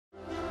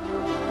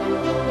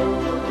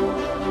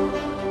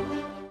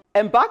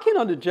Embarking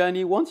on the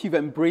journey once you've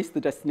embraced the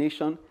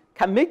destination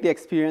can make the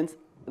experience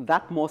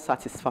that more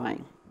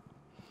satisfying.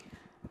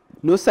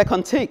 No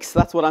second takes,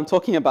 that's what I'm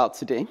talking about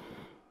today.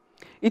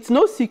 It's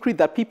no secret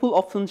that people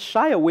often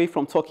shy away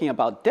from talking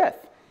about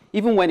death,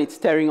 even when it's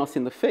staring us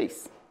in the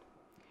face.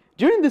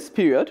 During this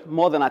period,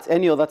 more than at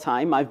any other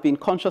time, I've been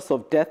conscious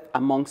of death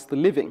amongst the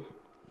living.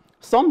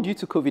 Some due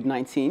to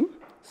COVID-19,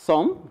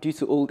 some due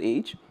to old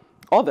age,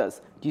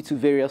 others due to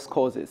various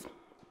causes.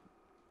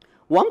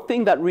 One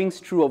thing that rings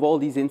true of all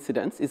these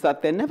incidents is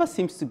that there never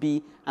seems to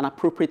be an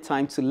appropriate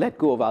time to let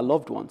go of our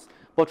loved ones,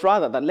 but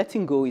rather that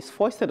letting go is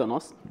foisted on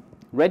us,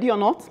 ready or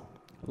not,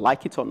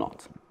 like it or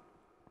not.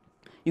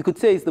 You could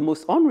say it's the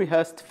most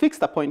unrehearsed,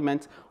 fixed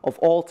appointment of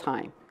all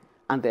time,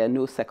 and there are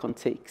no second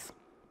takes.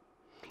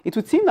 It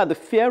would seem that the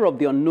fear of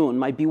the unknown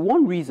might be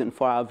one reason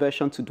for our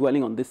aversion to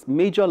dwelling on this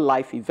major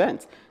life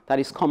event that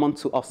is common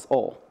to us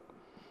all.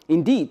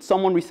 Indeed,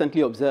 someone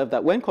recently observed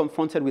that when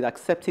confronted with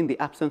accepting the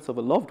absence of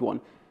a loved one,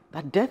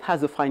 that death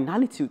has a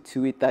finality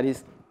to it that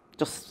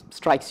just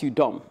strikes you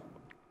dumb.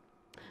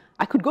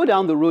 I could go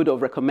down the road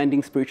of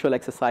recommending spiritual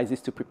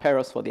exercises to prepare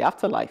us for the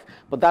afterlife,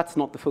 but that's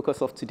not the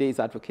focus of today's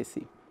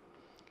advocacy.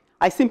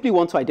 I simply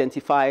want to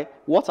identify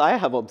what I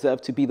have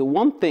observed to be the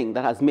one thing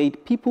that has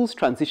made people's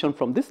transition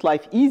from this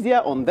life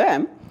easier on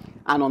them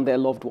and on their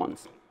loved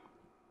ones.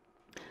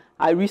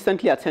 I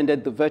recently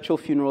attended the virtual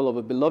funeral of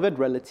a beloved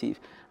relative,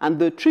 and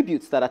the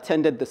tributes that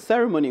attended the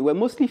ceremony were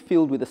mostly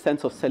filled with a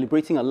sense of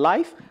celebrating a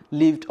life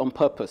lived on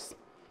purpose,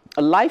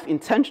 a life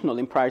intentional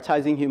in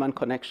prioritizing human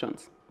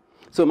connections.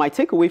 So my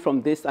takeaway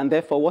from this, and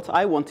therefore what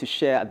I want to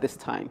share at this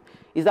time,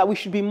 is that we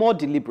should be more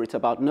deliberate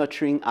about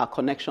nurturing our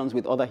connections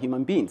with other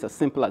human beings, as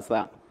simple as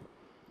that.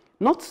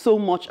 Not so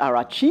much our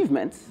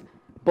achievements,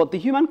 but the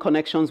human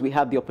connections we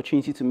have the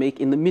opportunity to make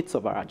in the midst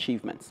of our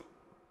achievements.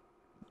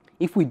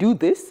 If we do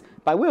this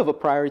by way of a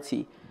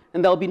priority,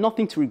 then there'll be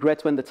nothing to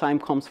regret when the time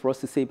comes for us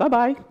to say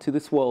bye-bye to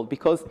this world,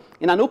 because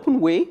in an open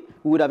way,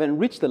 we would have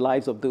enriched the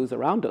lives of those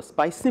around us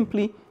by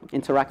simply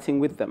interacting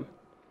with them.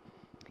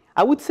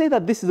 I would say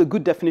that this is a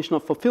good definition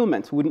of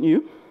fulfillment, wouldn't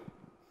you?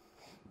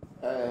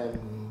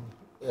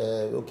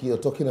 Okay, you're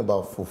talking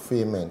about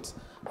fulfillment.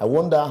 I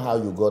wonder how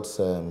you got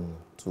to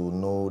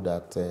know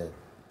that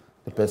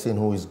the person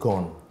who is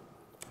gone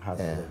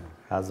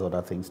has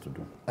other things to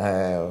do.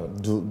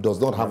 Does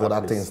not have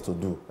other things to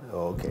do,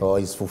 okay. Or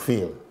is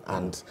fulfilled.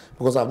 And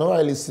because I've never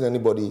really seen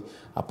anybody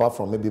apart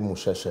from maybe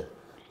Musheshe,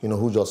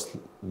 who just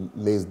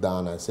lays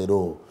down and said,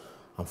 "Oh,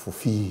 I'm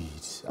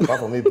fulfilled." Apart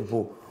from maybe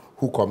people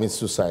who commit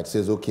suicide,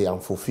 says, "Okay,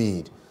 I'm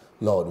fulfilled.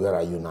 Lord, where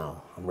are you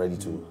now? I'm ready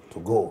to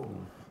go."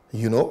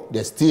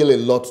 There's still a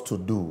lot to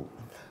do.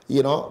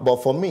 But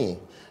for me,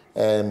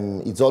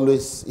 it's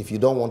always, if you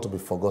don't want to be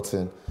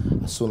forgotten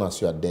as soon as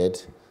you are dead,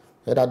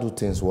 either do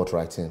things worth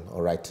writing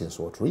or write things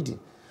worth reading.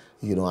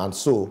 And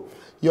so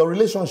your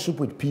relationship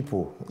with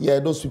people,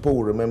 those people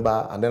will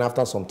remember, and then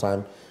after some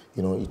time,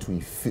 it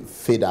will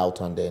fade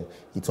out and then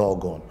it's all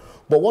gone.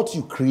 But what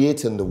you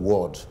create in the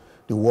world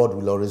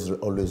will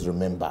always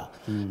remember.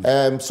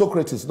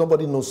 Socrates,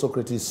 nobody knows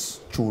Socrates'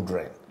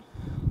 children,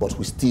 but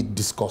we still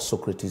discuss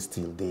Socrates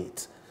till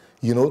date.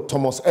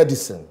 Thomas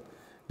Edison,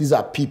 these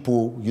are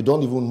people, you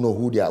don't even know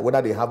who they are,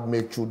 whether they have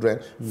male children,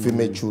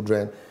 female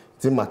children,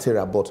 it's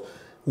immaterial, but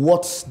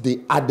what they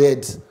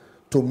added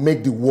to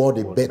make the world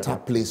a better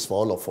place for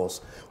all of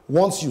us.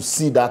 Once you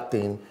see that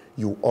thing,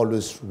 you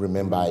always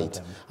remember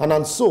it.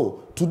 And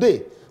so,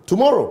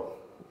 tomorrow,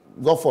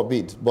 God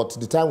forbid, but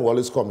the time will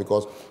always come,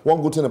 because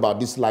one good thing about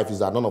this life is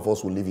that none of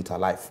us will live it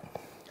alive.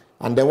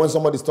 And then when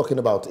somebody's talking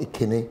about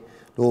Ekene,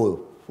 oh,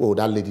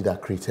 that lady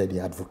that created the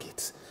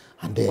advocate.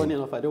 And then, funny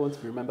enough, I don't want to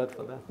be remembered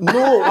for that.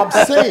 No, I'm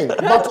saying,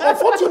 but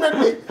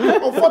unfortunately,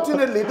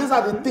 these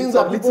are the things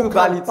that people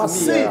can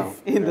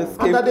perceive and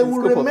that they will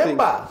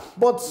remember.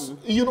 But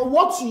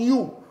what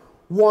you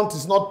want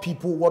is not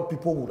what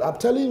people would. I'm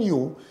telling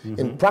you,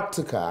 in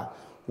practical,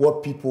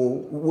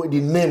 the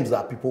names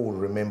that people will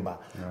remember.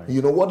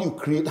 Right. What you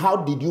create, how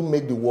did you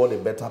make the world a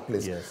better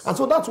place? Yes. And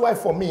so that's why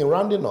for me,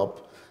 rounding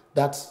up,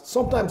 that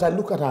sometimes I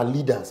look at our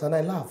leaders and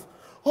I laugh.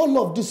 All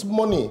of this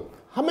money,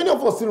 how many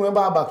of us still remember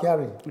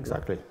Abakari?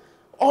 Exactly.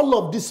 All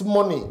of this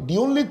money, the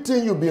only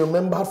thing you'll be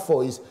remembered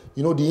for is,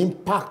 the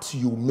impact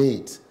you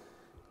made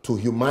to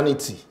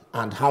humanity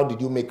and how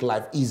did you make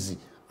life easy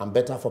and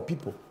better for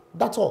people.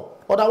 That's all.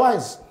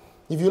 Otherwise,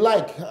 if you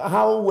like,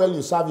 how well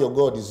you serve your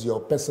God is your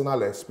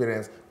personal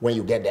experience when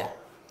you get there.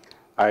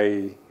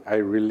 I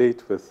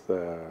relate with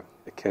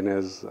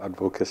Ekene's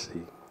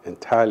advocacy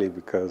entirely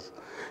because,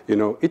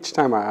 each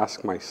time I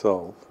ask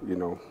myself,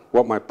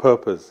 what my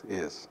purpose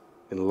is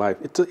in life,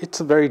 it's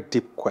a very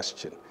deep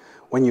question.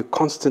 When you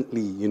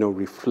constantly,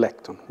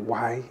 reflect on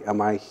why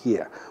am I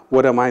here?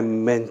 What am I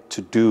meant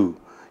to do?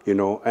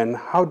 And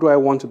how do I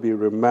want to be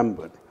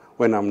remembered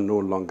when I'm no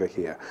longer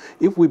here?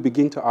 If we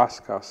begin to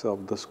ask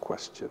ourselves these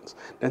questions,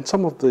 then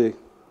some of the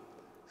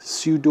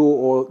pseudo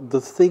or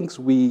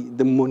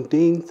the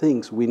mundane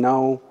things we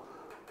now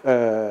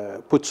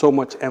put so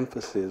much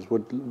emphasis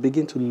would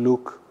begin to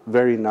look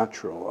very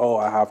natural. Oh,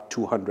 I have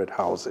 200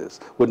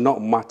 houses. Would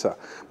not matter.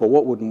 But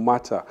what would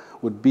matter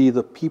would be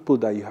the people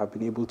that you have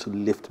been able to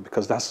lift,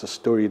 because that's the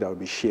story that will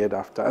be shared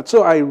after. And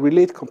so I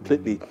relate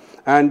completely.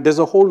 And there's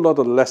a whole lot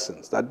of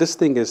lessons that this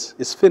thing is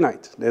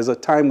finite. There's a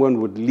time when we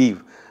would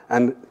leave,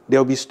 and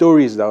there'll be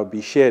stories that will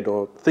be shared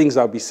or things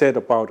that will be said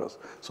about us.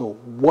 So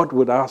what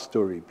would our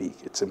story be?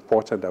 It's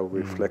important that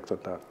we reflect on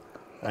that.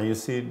 And you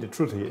see, the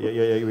truth,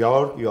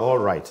 you're all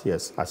right,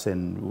 yes. As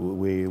in,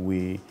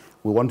 we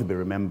want to be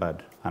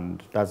remembered,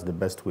 and that's the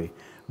best way.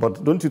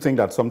 But don't you think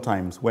that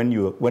sometimes when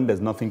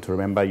there's nothing to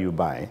remember you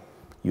by,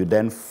 you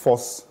then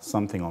force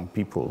something on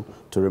people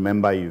to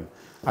remember you?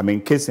 I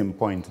mean, case in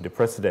point, the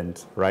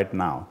president right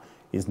now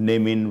is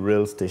naming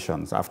rail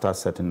stations after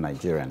certain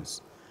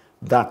Nigerians.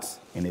 That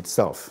in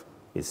itself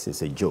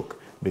is a joke,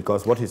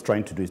 because what he's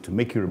trying to do is to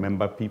make you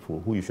remember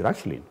people who you should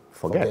actually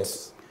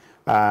forget.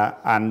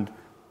 And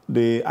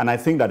I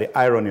think that the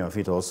irony of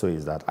it also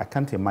is that I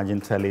can't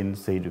imagine telling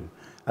Seidu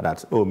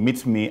that, oh,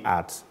 meet me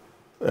at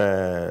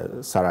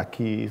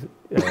Saraki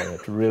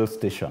rail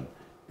station,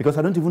 because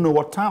I don't even know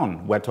what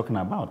town we're talking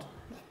about.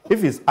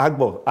 If it's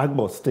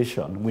Agbo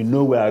station, we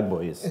know where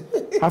Agbo is,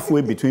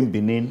 halfway between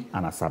Benin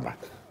and Asaba.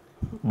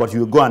 But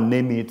you go and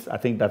name it, I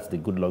think that's the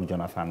Goodluck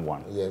Jonathan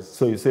one. Yes.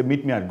 So you say,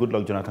 meet me at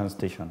Goodluck Jonathan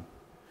station.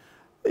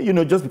 You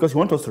know, just because you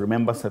want us to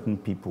remember certain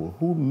people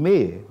who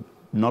may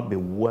not be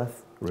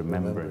worth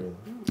remembering.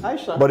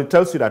 Aisha. But it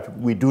tells you that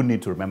we do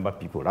need to remember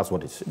people. That's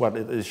what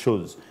it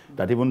shows,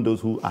 that even those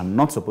who are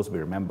not supposed to be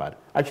remembered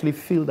actually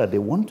feel that they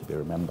want to be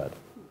remembered.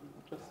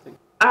 Interesting.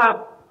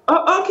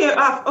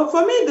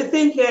 For me, the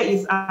thing here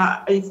is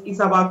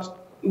about,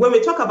 when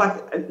we talk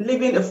about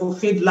living a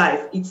fulfilled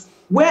life, it's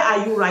where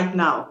are you right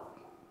now?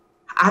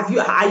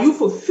 Are you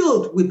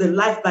fulfilled with the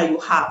life that you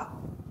have?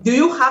 Do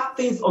you have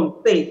things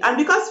unsaid? And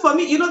because for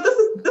me,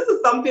 this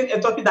is something, a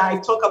topic that I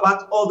talk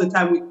about all the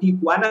time with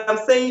people. And I'm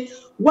saying,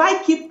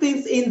 why keep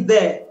things in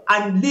there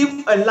and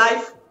live a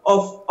life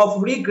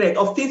of regret,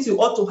 of things you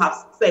ought to have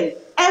said?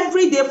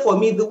 Every day for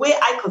me, the way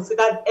I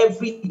consider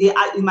every day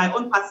in my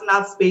own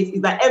personal space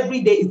is that every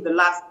day is the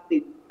last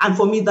day. And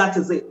for me, that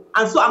is it.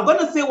 And so I'm going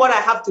to say what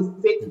I have to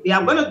say today.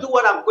 I'm going to do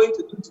what I'm going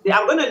to do today.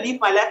 I'm going to live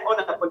my life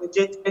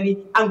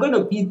unapologetically. I'm going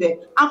to be there.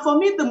 And for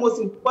me, the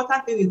most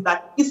important thing is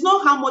that it's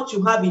not how much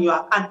you have in your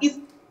account. It's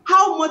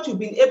how much you've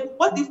been able,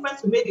 what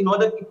difference you made in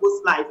other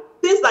people's lives.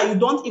 Things that you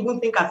don't even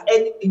think as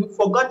anything, you've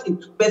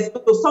forgotten,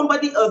 but to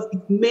somebody else,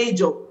 it's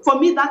major. For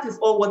me, that is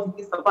all what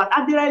it is about.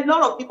 And there are a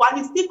lot of people,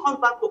 and it still comes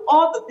back to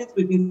all the things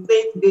we've been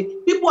saying today.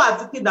 People are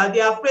thinking that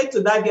they are afraid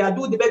to die, they are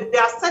doing the best.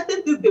 There are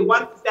certain things they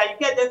want to say, and you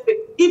can't just say,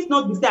 if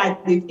not this, I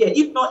did here.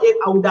 If not,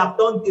 I would have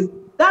done this.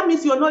 That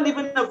means you're not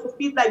living a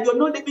fulfilled life. You're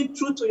not living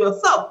true to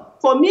yourself.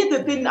 For me,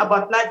 the thing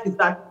about life is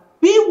that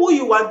be who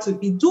you want to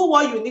be. Do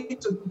what you need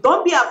to do.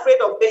 Don't be afraid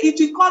of it.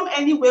 It will come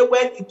anywhere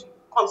when it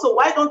will come. So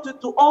why don't you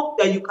do all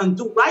that you can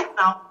do right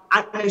now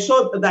and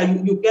ensure that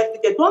you get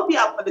it? Don't be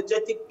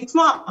apologetic. It's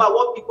not about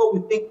what people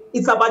will think.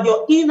 It's about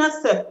your inner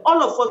self.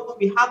 All of us,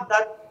 we have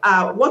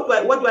that, what do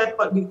I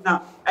call it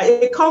now?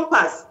 A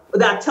compass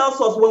that tells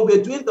us when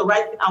we're doing the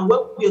right thing and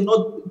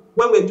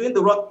when we're doing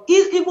the wrong.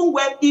 Even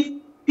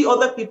if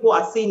other people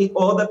are seeing it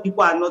or other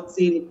people are not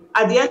seeing it.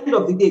 At the end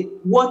of the day,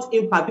 what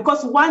impact?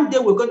 Because one day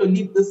we're going to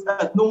leave this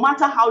earth, no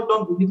matter how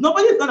long we live.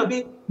 Nobody's going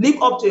to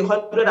live up to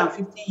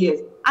 150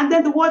 years. And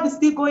then the world is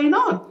still going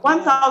on.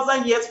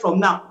 1,000 years from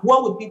now,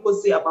 what would people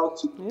say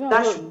about you?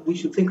 Yeah, we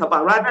should think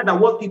about, rather than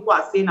what people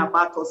are saying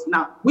about us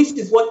now, which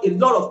is what a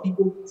lot of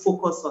people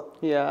focus on.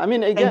 Yeah, I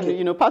mean,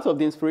 again, part of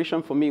the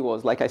inspiration for me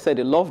was, like I said,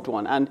 a loved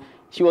one. And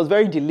she was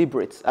very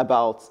deliberate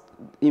about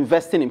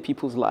investing in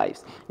people's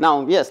lives.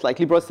 Now, yes, like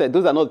Libra said,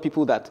 those are not the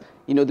people that,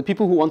 the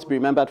people who want to be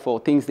remembered for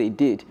things they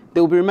did. They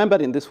will be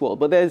remembered in this world.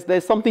 But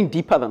there's something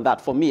deeper than that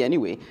for me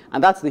anyway.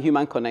 And that's the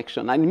human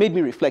connection. And it made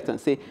me reflect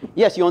and say,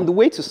 yes, you're on the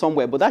way to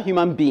somewhere, but that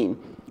human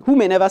being who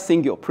may never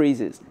sing your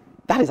praises,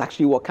 that is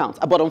actually what counts.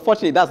 But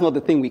unfortunately, that's not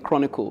the thing we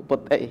chronicle.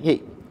 But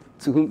hey,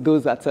 to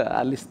those that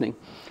are listening,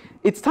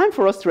 it's time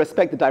for us to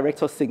respect the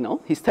director's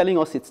signal. He's telling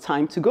us it's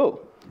time to go.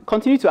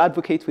 Continue to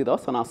advocate with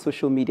us on our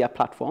social media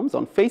platforms,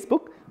 on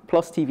Facebook,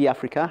 Plus TV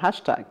Africa,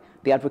 hashtag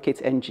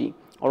TheAdvocateNG,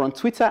 or on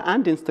Twitter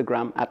and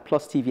Instagram at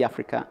Plus TV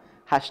Africa,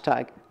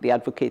 hashtag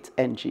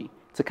TheAdvocateNG.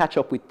 To catch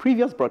up with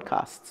previous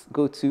broadcasts,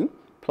 go to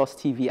Plus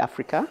TV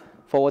Africa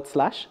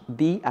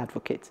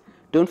 /TheAdvocate.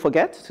 Don't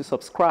forget to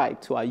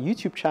subscribe to our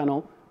YouTube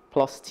channel,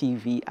 Plus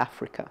TV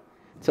Africa.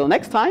 Till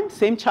next time,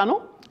 same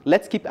channel,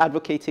 let's keep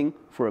advocating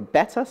for a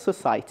better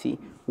society,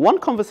 one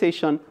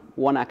conversation,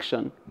 one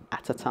action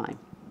at a time.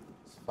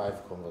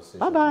 5 conversations.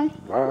 Bye-bye.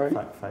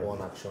 Bye. Five.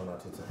 One action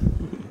at a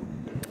time.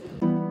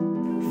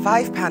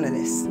 5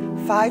 panelists,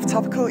 5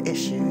 topical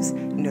issues,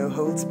 no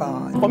holds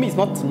barred. For me, it's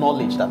not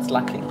knowledge that's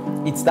lacking.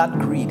 It's that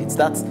greed. It's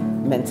that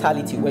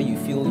mentality where you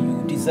feel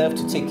you deserve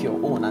to take your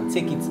own and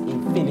take it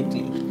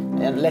infinitely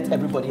and let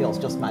everybody else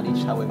just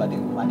manage however they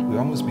will manage. We're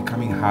almost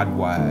becoming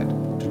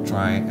hardwired to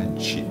try and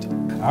cheat.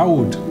 I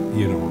would,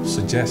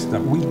 suggest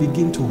that we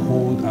begin to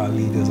hold our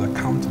leaders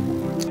accountable.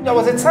 There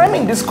was a time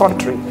in this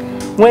country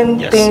when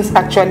things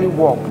actually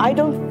work. I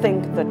don't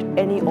think that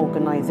any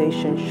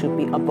organization should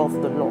be above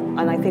the law.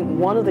 And I think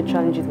one of the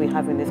challenges we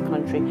have in this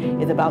country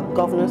is about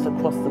governance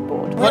across the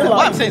board. What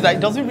I'm saying is that it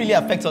doesn't really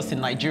affect us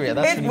in Nigeria.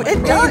 That's really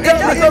It does.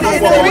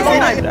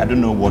 I don't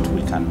know what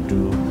we can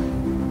do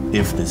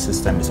if the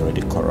system is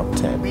already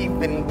corrupted. We've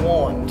been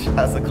warned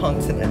as a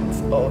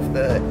continent of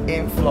the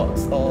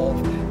influx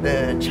of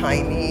the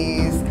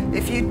Chinese.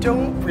 If you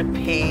don't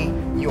repay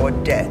your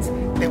debt,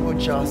 they will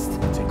just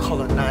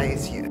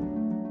colonize you.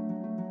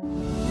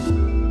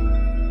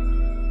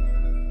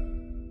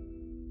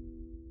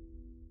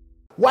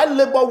 While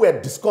Labour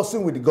were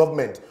discussing with the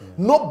government,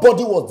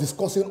 nobody was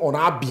discussing on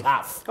our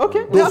behalf.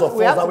 Okay, we have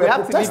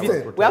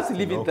to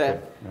leave it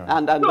there. Yeah.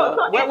 And our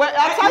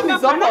time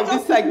is up on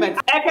this segment.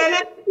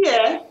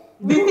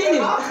 The thing is,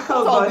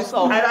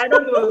 I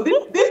don't know,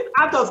 this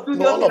out of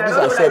studio. All of this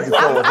I said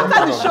before.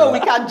 After the show, we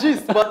can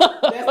gist, but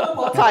there's no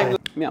more time.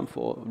 Me, I'm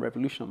for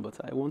revolution, but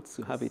I want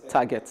to have a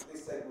target.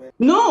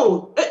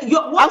 No,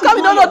 I'm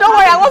coming. No, don't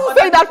worry. I wasn't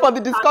saying that for the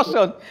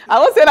discussion. I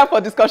wasn't saying that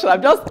for discussion.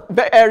 I'm just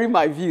airing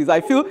my views.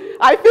 I feel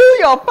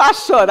your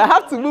passion. I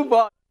have to move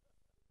on.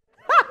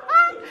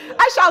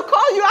 I shall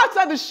call you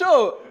after the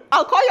show.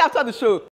 I'll call you after the show.